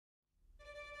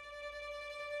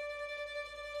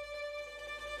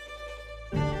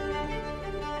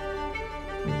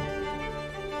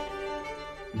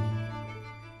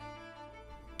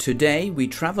Today we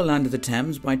travel under the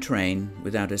Thames by train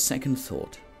without a second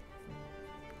thought.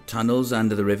 Tunnels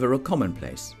under the river are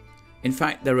commonplace. In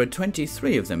fact, there are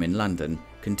 23 of them in London,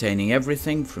 containing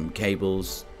everything from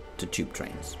cables to tube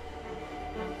trains.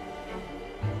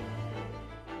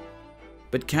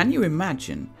 But can you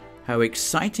imagine how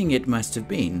exciting it must have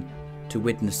been to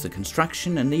witness the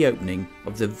construction and the opening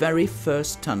of the very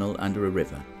first tunnel under a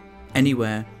river,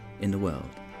 anywhere in the world?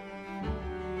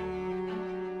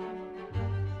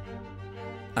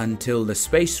 Until the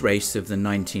space race of the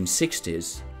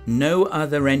 1960s, no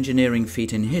other engineering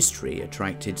feat in history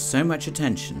attracted so much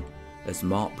attention as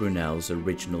Mark Brunel's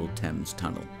original Thames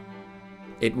Tunnel.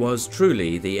 It was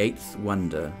truly the eighth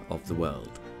wonder of the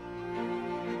world.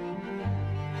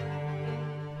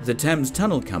 The Thames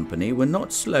Tunnel Company were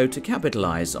not slow to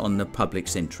capitalise on the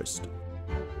public's interest.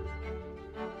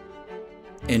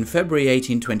 In February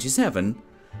 1827,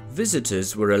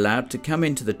 visitors were allowed to come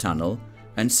into the tunnel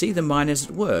and see the miners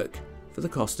at work for the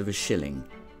cost of a shilling,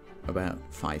 about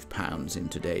 £5 in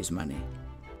today's money.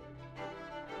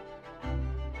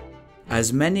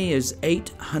 As many as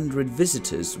 800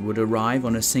 visitors would arrive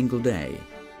on a single day,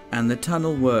 and the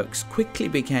tunnel works quickly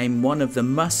became one of the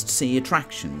must-see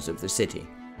attractions of the city.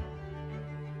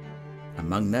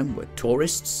 Among them were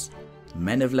tourists,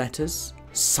 men of letters,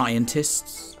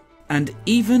 scientists, and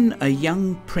even a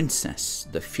young princess,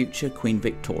 the future Queen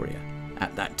Victoria,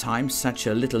 at that time such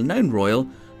a little-known royal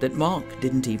that Mark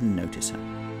didn't even notice her.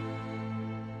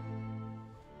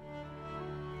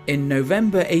 In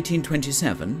November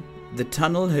 1827, the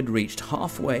tunnel had reached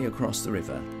halfway across the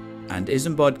river, and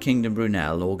Isambard Kingdom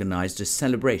Brunel organised a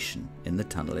celebration in the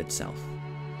tunnel itself.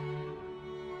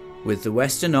 With the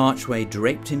western archway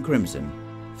draped in crimson,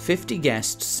 50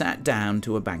 guests sat down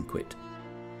to a banquet,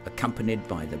 accompanied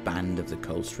by the band of the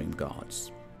Coldstream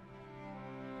Guards.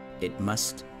 It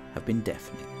must have been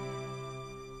deafening.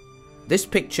 This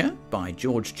picture, by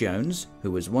George Jones, who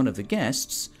was one of the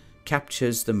guests,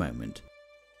 captures the moment,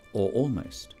 or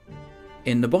almost.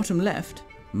 In the bottom left,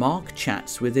 Mark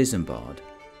chats with Isambard.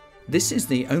 This is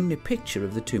the only picture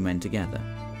of the two men together.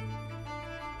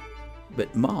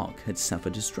 But Mark had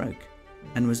suffered a stroke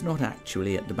and was not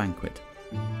actually at the banquet.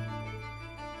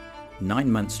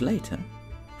 9 months later,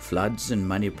 floods and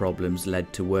money problems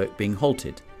led to work being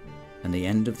halted and the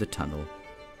end of the tunnel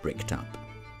bricked up.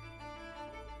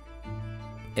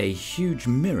 A huge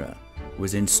mirror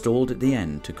was installed at the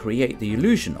end to create the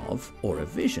illusion of, or a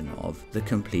vision of, the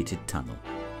completed tunnel,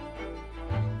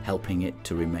 helping it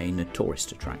to remain a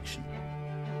tourist attraction.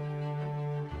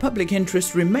 Public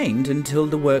interest remained until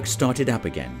the work started up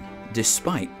again,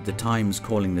 despite the Times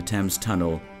calling the Thames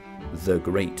Tunnel the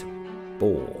Great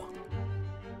Bore.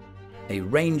 A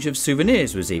range of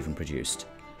souvenirs was even produced,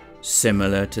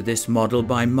 similar to this model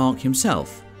by Mark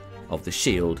himself, of the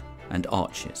shield and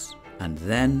arches. And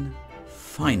then,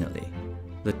 finally,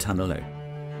 the tunnel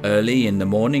opened. Early in the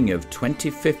morning of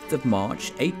 25th of March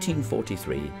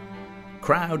 1843,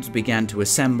 crowds began to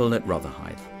assemble at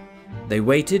Rotherhithe. They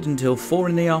waited until 4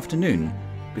 in the afternoon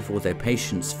before their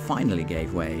patience finally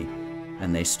gave way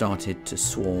and they started to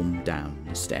swarm down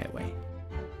the stairway.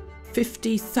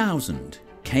 50,000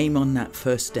 came on that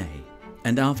first day,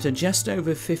 and after just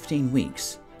over 15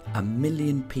 weeks, 1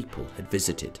 million people had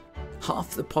visited,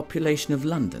 half the population of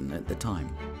London at the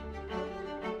time.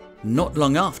 Not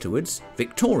long afterwards,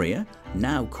 Victoria,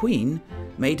 now Queen,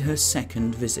 made her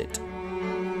second visit.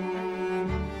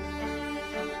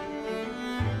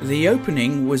 The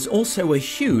opening was also a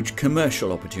huge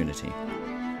commercial opportunity.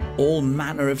 All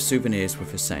manner of souvenirs were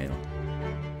for sale,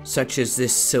 such as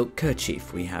this silk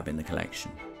kerchief we have in the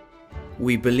collection.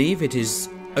 We believe it is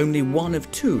only one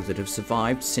of 2 that have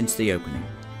survived since the opening.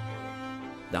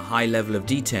 The high level of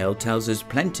detail tells us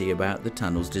plenty about the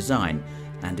tunnel's design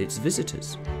and its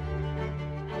visitors.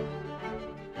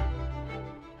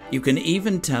 You can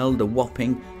even tell the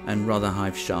Wapping and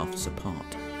Rotherhithe shafts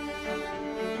apart.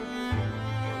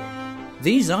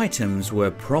 These items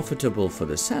were profitable for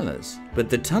the sellers, but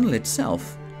the tunnel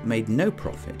itself made no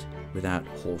profit without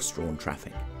horse-drawn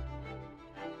traffic.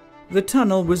 The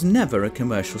tunnel was never a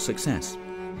commercial success,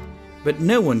 but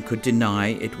no one could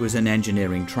deny it was an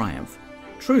engineering triumph,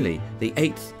 truly the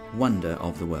 8th wonder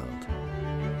of the world.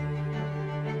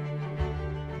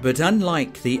 But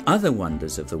unlike the other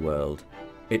wonders of the world,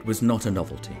 it was not a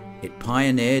novelty. It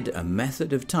pioneered a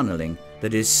method of tunnelling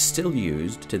that is still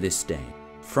used to this day.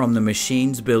 From the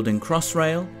machines building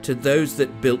Crossrail to those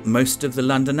that built most of the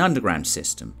London Underground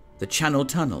system, the Channel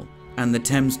Tunnel and the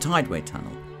Thames Tideway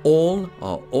Tunnel, all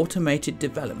are automated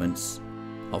developments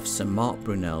of Sir Mark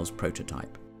Brunel's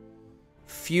prototype.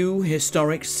 Few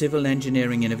historic civil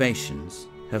engineering innovations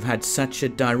have had such a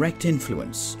direct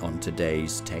influence on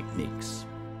today's techniques.